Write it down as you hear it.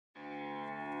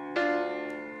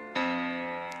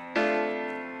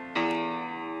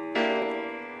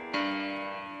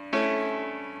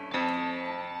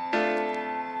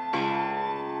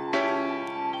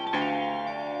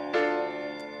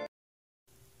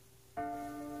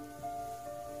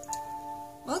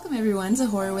Welcome everyone to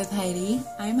Horror with Heidi.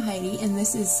 I'm Heidi and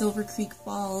this is Silver Creek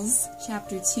Falls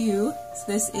Chapter 2. So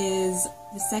this is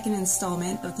the second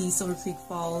installment of the Silver Creek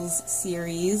Falls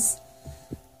series.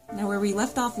 Now where we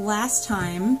left off last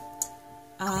time,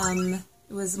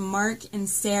 it was Mark and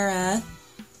Sarah,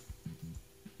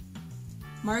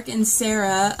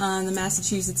 the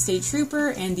Massachusetts State Trooper,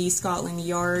 and the Scotland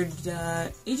Yard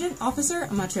officer?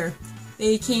 I'm not sure.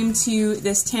 They came to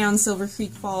this town, Silver Creek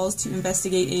Falls, to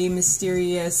investigate a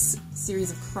mysterious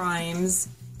series of crimes,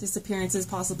 disappearances,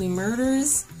 possibly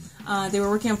murders. They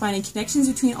were working on finding connections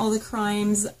between all the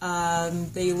crimes.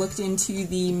 They looked into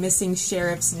the missing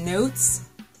sheriff's notes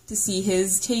to see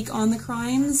his take on the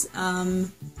crimes.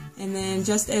 And then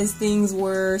just as things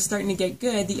were starting to get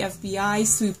good, the FBI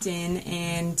swooped in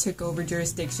and took over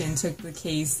jurisdiction, took the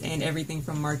case and everything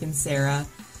from Mark and Sarah.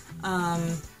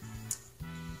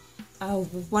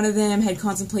 One of them had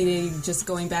contemplated just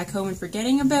going back home and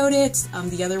forgetting about it.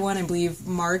 The other one, I believe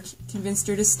Mark convinced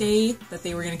her to stay, that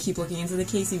they were going to keep looking into the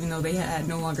case even though they had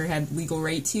no longer had legal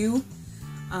right to.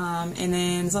 And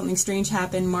then something strange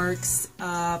happened. Mark's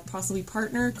possibly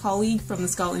colleague from the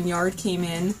Scotland Yard came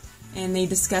in and they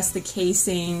discussed the case,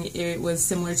 saying it was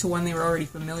similar to one they were already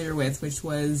familiar with, which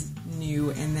was new,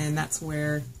 and then that's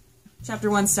where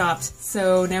Chapter 1 stopped.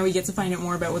 So now we get to find out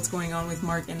more about what's going on with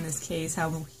Mark in this case,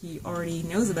 how he already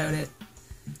knows about it.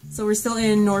 So we're still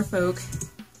in Norfolk.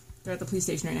 They're at the police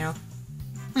station right now.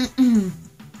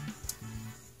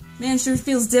 Man, sure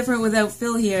feels different without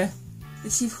Phil here. The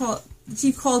chief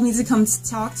called me to come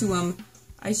talk to him.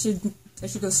 I should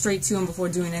go straight to him before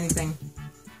doing anything.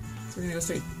 So we're gonna go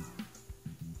straight.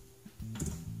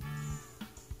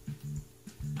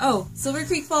 Oh, Silver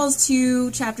Creek Falls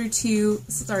Chapter 2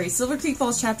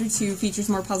 features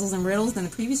more puzzles and riddles than the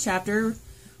previous chapter.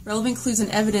 Relevant clues and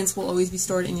evidence will always be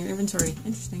stored in your inventory.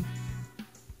 Interesting.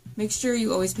 Make sure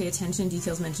you always pay attention to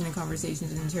details mentioned in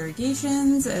conversations and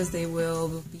interrogations, as they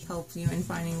will help you in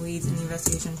finding leads in the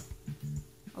investigation.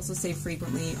 Also save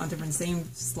frequently on different save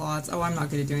slots. Oh, I'm not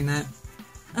good at doing that.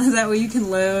 That way you can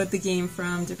load the game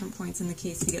from different points in the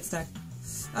case if you get stuck.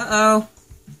 Uh-oh.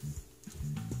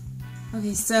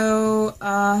 Okay, so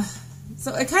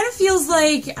it kind of feels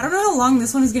like, I don't know how long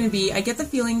this one is going to be. I get the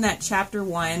feeling that Chapter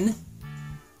 1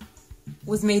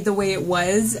 was made the way it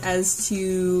was as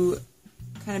to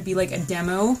kind of be like a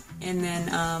demo, and then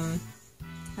kind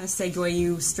of segue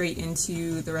you straight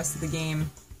into the rest of the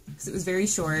game. Because it was very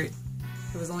short.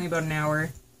 It was only about an hour.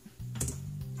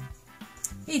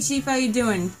 Hey Chief, how you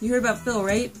doing? You heard about Phil,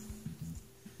 right?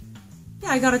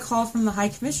 Yeah, I got a call from the High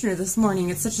Commissioner this morning.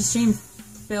 It's such a shame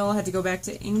Phil had to go back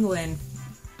to England.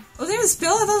 Oh, his name was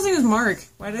Phil? I thought his name was Mark.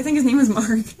 Why did I think his name was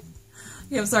Mark?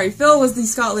 Yeah, I'm sorry. Phil was the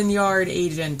Scotland Yard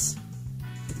agent.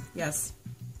 Yes.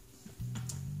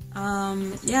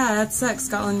 Yeah, that sucks.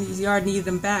 Scotland Yard needed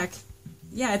him back.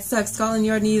 Yeah, it sucks. Scotland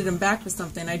Yard needed him back for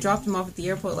something. I dropped him off at the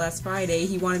airport last Friday.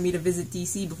 He wanted me to visit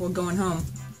DC before going home.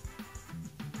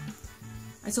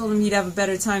 I told him he'd have a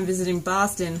better time visiting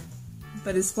Boston,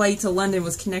 but his flight to London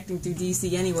was connecting through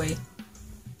DC anyway.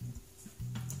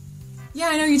 Yeah,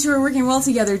 I know you two are working well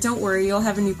together. Don't worry, you'll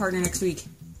have a new partner next week.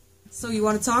 So, you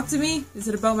want to talk to me? Is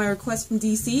it about my request from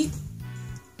DC?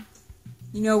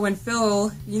 When you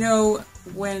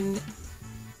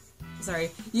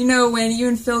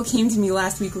and Phil came to me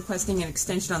last week requesting an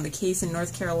extension on the case in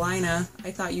North Carolina,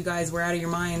 I thought you guys were out of your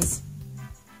minds.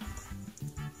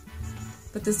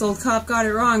 But this old cop got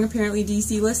it wrong. Apparently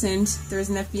DC listened. There's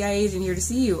an FBI agent here to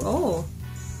see you. Oh.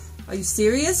 Are you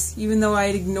serious? Even though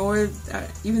they'd ignore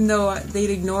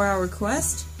our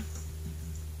request?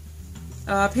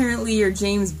 Apparently your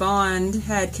James Bond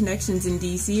had connections in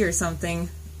DC or something.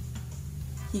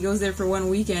 He goes there for one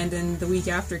weekend and the week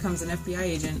after comes an FBI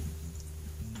agent.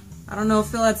 I don't know if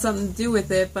Phil had something to do with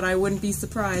it, but I wouldn't be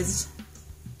surprised.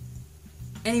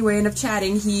 Anyway, enough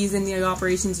chatting. He's in the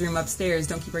operations room upstairs.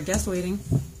 Don't keep our guest waiting.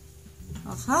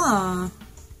 Aha!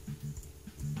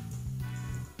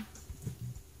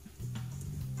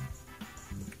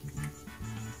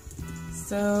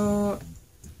 So,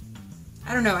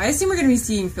 I don't know. I assume we're going to be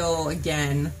seeing Phil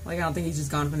again. Like, I don't think he's just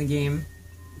gone from the game.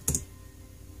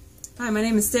 Hi, my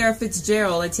name is Sarah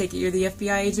Fitzgerald. I take it you're the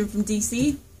FBI agent from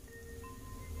DC?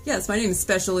 Yes, my name is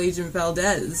Special Agent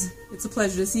Valdez. It's a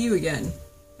pleasure to see you again.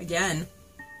 Again?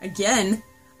 Again?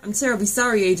 I'm terribly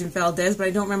sorry, Agent Valdez, but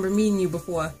I don't remember meeting you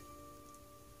before.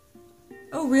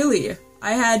 Oh, really?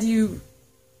 I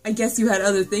guess you had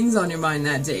other things on your mind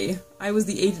that day. I was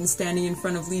the agent standing in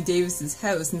front of Lee Davis's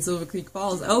house in Silver Creek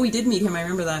Falls. Oh, we did meet him, I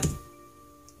remember that.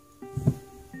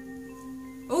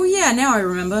 Oh yeah, now I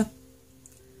remember.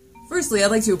 Firstly,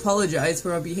 I'd like to apologize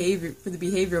for the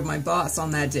behavior of my boss on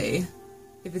that day.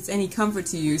 If it's any comfort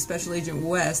to you, Special Agent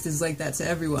West is like that to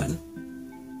everyone.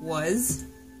 Was?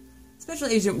 Special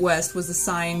Agent West was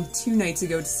assigned 2 nights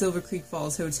ago to Silver Creek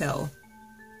Falls Hotel.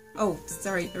 Oh,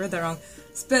 sorry, I read that wrong.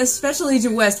 Special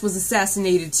Agent West was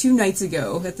assassinated 2 nights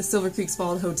ago at the Silver Creek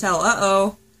Falls Hotel.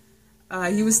 Uh-oh.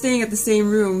 He was staying at the same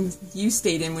room you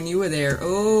stayed in when you were there.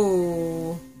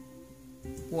 Oh.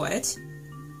 What?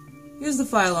 Here's the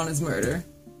file on his murder.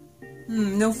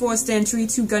 No forced entry,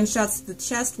 2 gunshots to the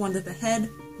chest, 1 to the head.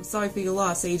 I'm sorry for your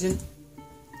loss, Agent.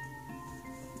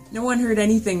 No one heard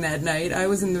anything that night. I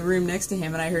was in the room next to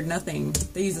him and I heard nothing.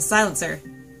 They used a silencer.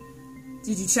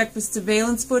 Did you check for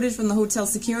surveillance footage from the hotel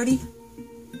security?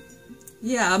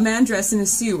 Yeah, a man dressed in a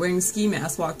suit wearing a ski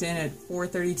mask walked in at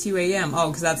 4:32 a.m. Oh,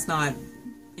 because that's not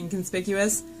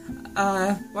inconspicuous.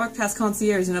 Walked past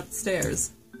concierge and up the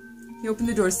stairs. He opened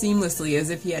the door seamlessly as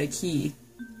if he had a key,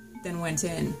 then went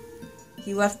in.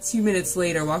 He left 2 minutes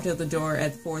later, walked out the door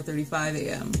at 4:35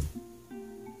 a.m.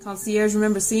 Concierge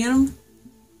remember seeing him?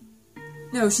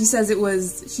 No, she says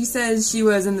she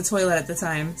was in the toilet at the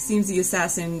time. Seems the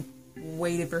assassin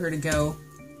waited for her to go.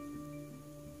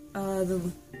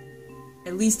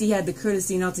 At least he had the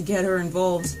courtesy not to get her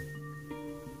involved.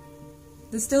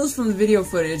 The stills from the video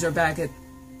footage are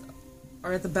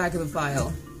at the back of the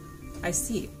file. I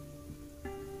see.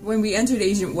 When we entered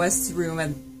Agent West's room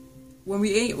at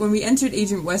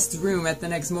the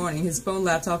next morning, his phone,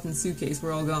 laptop, and suitcase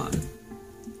were all gone.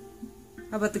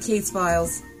 How about the case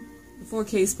files? The 4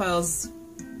 case files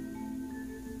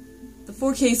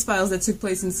that took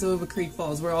place in Silver Creek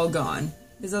Falls were all gone.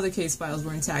 His other case files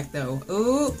were intact, though.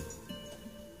 Oh!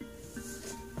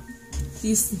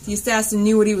 The assassin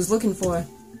knew what he was looking for.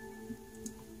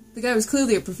 The guy was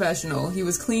clearly a professional. He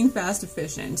was clean, fast,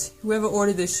 efficient. Whoever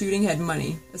ordered this shooting had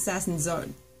money. Assassins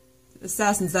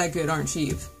that good aren't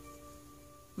cheap.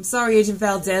 I'm sorry, Agent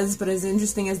Valdez, but as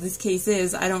interesting as this case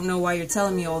is, I don't know why you're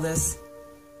telling me all this.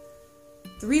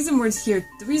 The reason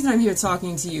I'm here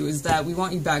talking to you is that we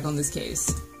want you back on this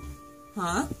case.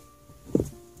 Huh?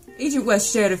 Agent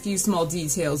West shared a few small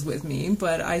details with me,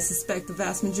 but I suspect the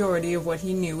vast majority of what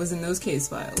he knew was in those case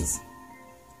files.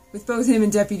 With both him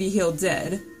and Deputy Hill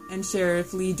dead, and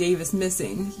Sheriff Lee Davis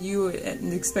missing, you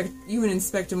and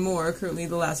Inspector Moore are currently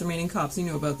the last remaining cops who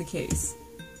knew about the case.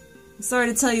 I'm sorry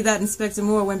to tell you that Inspector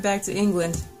Moore went back to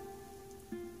England.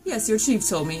 Yes, your chief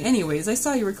told me. Anyways, I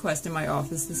saw your request in my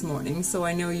office this morning, so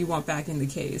I know you want back in the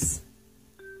case.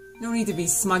 No need to be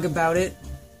smug about it.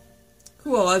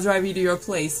 Cool, I'll drive you to your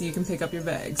place so you can pick up your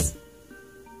bags.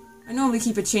 I normally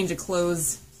keep a change of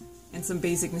clothes and some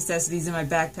basic necessities in my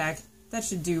backpack. That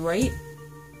should do, right?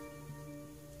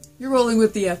 You're rolling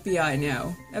with the FBI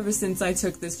now. Ever since I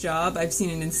took this job, I've seen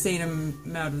an insane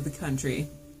amount of the country.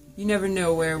 You never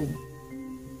know where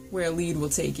a lead will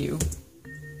take you.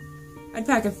 I'd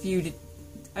pack a few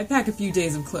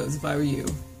days of clothes if I were you.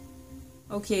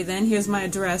 Okay then, here's my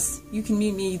address. You can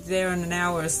meet me there in an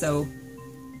hour or so.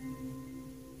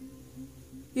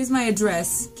 Here's my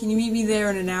address. Can you meet me there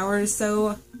in an hour or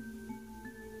so?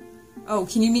 Oh,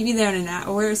 can you meet me there in an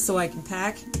hour so I can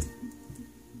pack?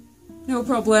 No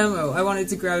problemo. I wanted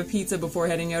to grab a pizza before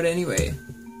heading out anyway.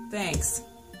 Thanks.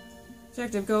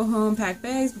 Objective, go home, pack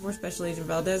bags before Special Agent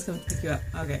Valdez comes to pick you up.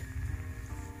 Okay.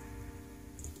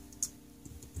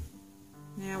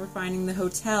 Now we're finding the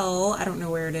hotel. I don't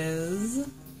know where it is.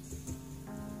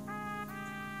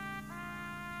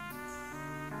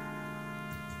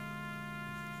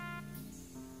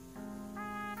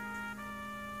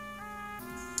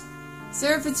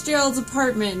 Sarah Fitzgerald's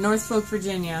apartment, Norfolk,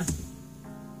 Virginia.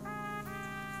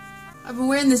 I've been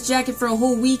wearing this jacket for a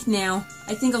whole week now.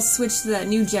 I think I'll switch to that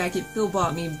new jacket Phil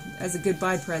bought me as a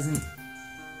goodbye present.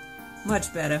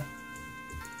 Much better.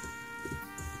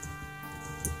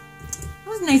 It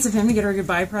was nice of him to get her a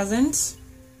goodbye present.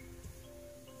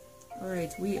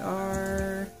 Alright, we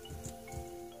are...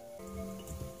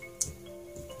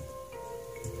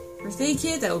 First aid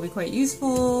kit, that will be quite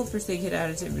useful. First aid kit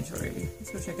added to inventory.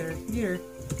 Let's go check out our computer.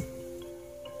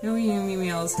 No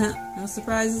emails, huh? No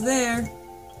surprises there.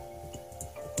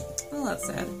 Well, that's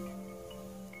sad.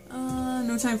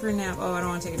 No time for a nap. Oh, I don't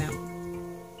want to take a nap.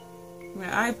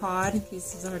 My iPod, in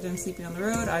case it's a hard time sleeping on the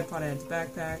road. iPod added to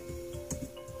backpack.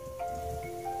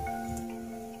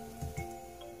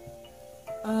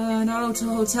 Not all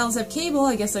hotels have cable.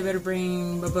 I guess I better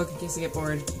bring a book in case I get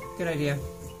bored. Good idea.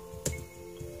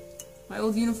 My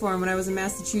old uniform when I was a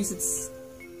Massachusetts...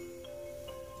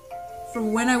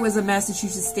 From when I was a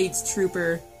Massachusetts State's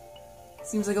Trooper.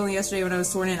 Seems like only yesterday when I was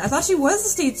sworn in. I thought she was a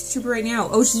State's Trooper right now.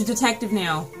 Oh, she's a detective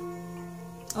now.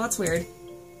 Oh, that's weird.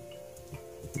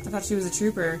 I thought she was a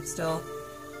trooper still.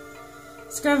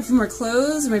 Let's grab a few more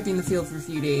clothes. I might be in the field for a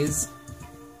few days.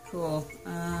 Cool.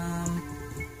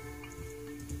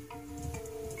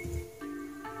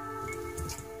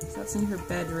 So that's in her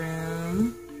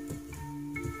bedroom.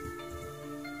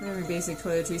 Whatever basic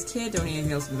toiletries kit. Don't need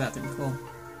anything else in the bathroom. Cool.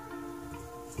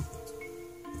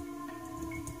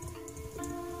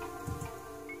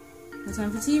 No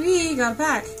time for TV. Gotta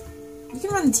pack. You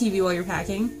can run the TV while you're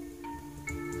packing.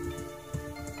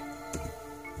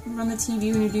 You can run the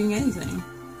TV when you're doing anything.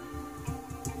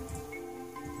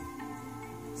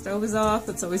 Stove is off.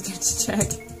 That's always good to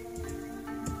check.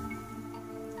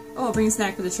 Oh, I'll bring a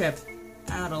snack for the trip.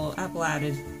 Apple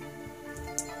added.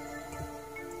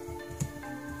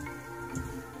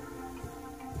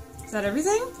 Is that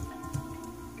everything?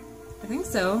 I think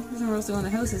so. There's nowhere else to go in the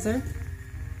house, is there?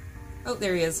 Oh,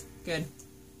 there he is. Good.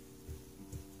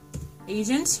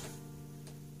 Agent?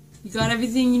 You got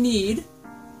everything you need?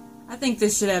 I think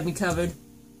this should have me covered.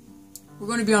 We're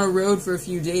going to be on a road for a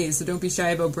few days, so don't be shy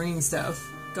about bringing stuff.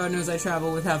 God knows I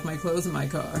travel with half my clothes in my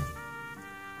car.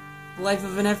 The life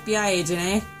of an FBI agent,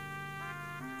 eh?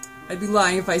 I'd be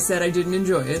lying if I said I didn't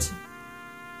enjoy it.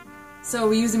 So, are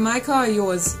we using my car or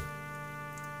yours?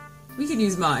 We could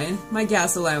use mine. My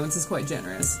gas allowance is quite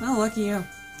generous. Oh, lucky you.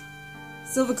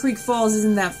 Silver Creek Falls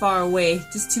isn't that far away,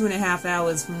 just 2.5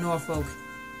 hours from Norfolk.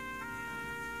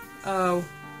 Oh,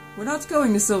 we're not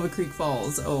going to Silver Creek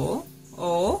Falls. Oh?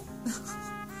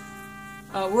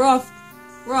 We're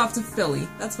off to Philly.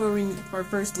 That's where our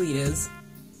first lead is.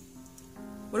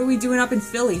 What are we doing up in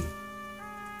Philly?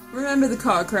 Remember the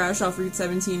car crash off Route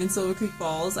 17 in Silver Creek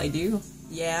Falls? I do.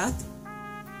 Yeah?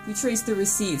 We traced the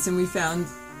receipts and we found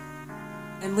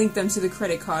and linked them to the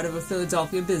credit card of a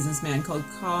Philadelphia businessman called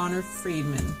Connor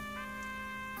Friedman.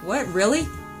 What? Really?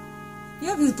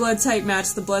 Yep, his blood type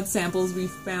matched the blood samples we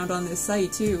found on this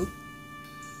site, too.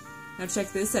 Now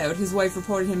check this out. His wife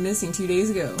reported him missing 2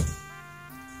 days ago.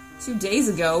 2 days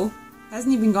ago?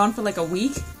 Hasn't he been gone for like a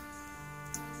week?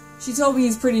 She told me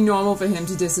it's pretty normal for him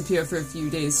to disappear for a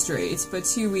few days straight, but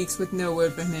 2 weeks with no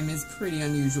word from him is pretty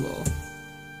unusual.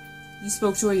 You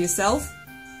spoke to her yourself?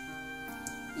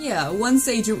 Yeah, once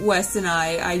Agent West and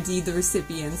I ID'd the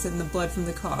recipients and the blood from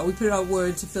the car, we put out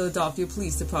word to Philadelphia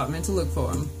Police Department to look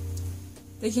for him.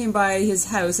 They came by his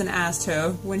house and asked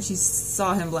her when she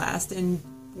saw him last and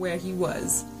where he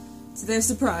was. To their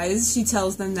surprise, she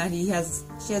tells them that she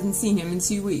hasn't seen him in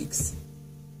 2 weeks.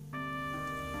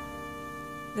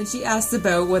 Then she asks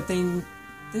what they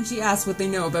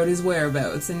know about his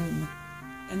whereabouts, and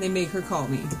they make her call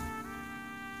me.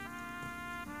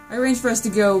 I arranged for us to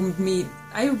go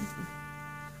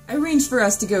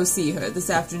see her this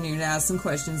afternoon to ask some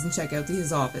questions and check out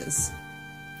his office.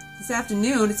 This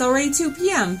afternoon? It's already 2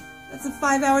 p.m. That's a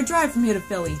 5-hour drive from here to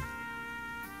Philly.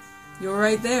 You're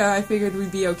right there. I figured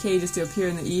we'd be okay just to appear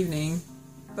in the evening,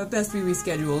 but best we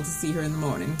reschedule to see her in the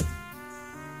morning.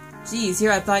 Geez,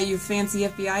 here I thought you fancy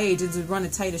FBI agents would run a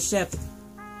tighter ship.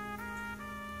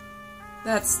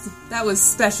 That was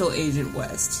Special Agent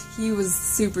West. He was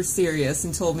super serious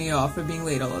and told me off for being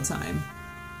late all the time.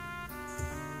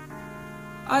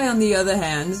 I, on the other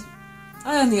hand,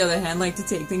 like to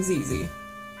take things easy.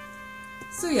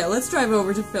 So yeah, let's drive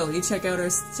over to Philly, check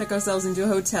ourselves into a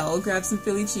hotel, grab some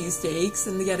Philly cheesesteaks,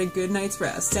 and get a good night's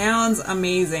rest. Sounds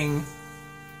amazing.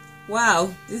 Wow,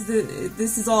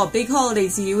 this is all a big holiday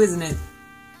to you, isn't it?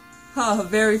 Huh,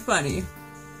 very funny.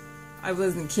 I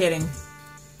wasn't kidding.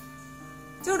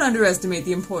 Don't underestimate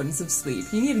the importance of sleep.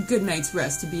 You need a good night's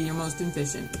rest to be your most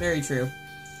efficient. Very true.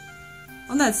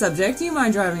 On that subject, do you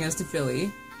mind driving us to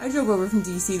Philly? I drove over from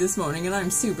DC this morning and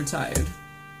I'm super tired.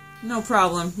 No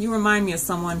problem. You remind me of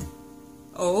someone.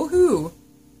 Oh, who?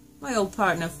 My old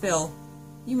partner, Phil.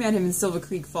 You met him in Silver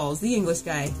Creek Falls, the English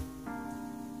guy.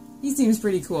 He seems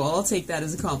pretty cool. I'll take that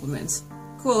as a compliment.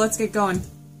 Cool, let's get going.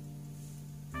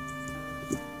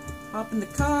 Hop in the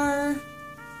car.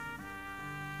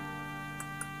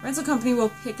 Rental company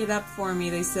will pick it up for me,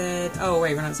 they said. Oh,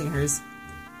 wait, we're not taking hers.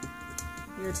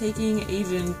 We are taking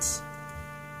Agent...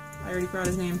 I already forgot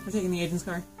his name. We're taking the agent's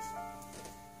car.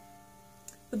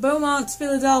 The Beaumont,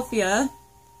 Philadelphia,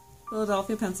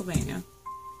 Pennsylvania.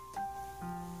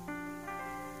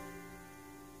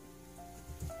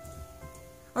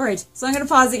 Alright, so I'm going to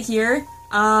pause it here.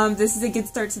 This is a good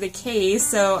start to the case,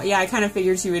 so yeah, I kind of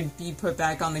figured she would be put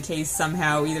back on the case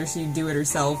somehow. Either she'd do it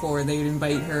herself or they would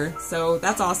invite her. So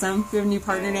that's awesome. We have a new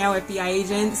partner now, FBI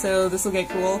agent, so this will get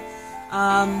cool. So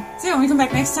yeah, when we come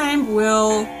back next time,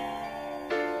 we'll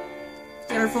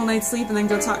get our full night's sleep and then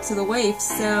go talk to the wife.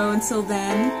 So until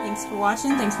then, thanks for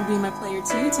watching, thanks for being my player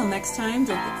too. Till next time,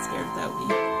 don't get scared without me.